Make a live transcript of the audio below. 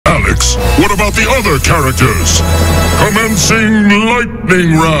Yes. What about the other characters? Commencing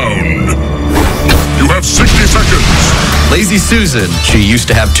lightning round. You have 60 seconds. Lazy Susan. She used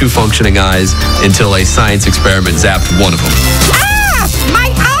to have 2 functioning eyes until a science experiment zapped one of them. Ah! My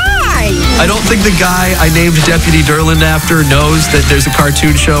eye! I don't think the guy I named Deputy Durland after knows that there's a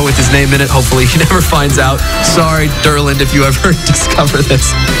cartoon show with his name in it. Hopefully he never finds out. Sorry, Durland, if you ever discover this.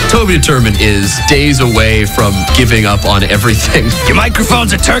 Toby Determined is days away from giving up on everything. Your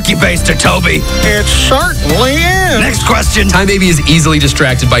microphone's a turkey baster, Toby. It certainly is. Next question. Time Baby is easily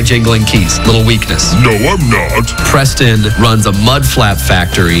distracted by jingling keys. Little weakness. No, I'm not. Preston runs a mud flap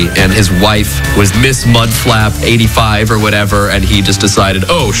factory, and his wife was Miss Mud Flap 85 or whatever, and he just decided,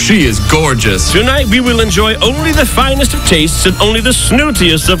 oh, she is gorgeous. Tonight we will enjoy only the finest of tastes and only the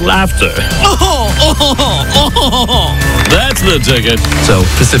snootiest of laughter. That's the ticket. So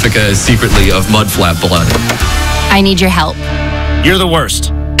Pacifica is secretly of mud flap blood. I need your help. You're the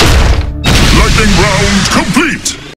worst.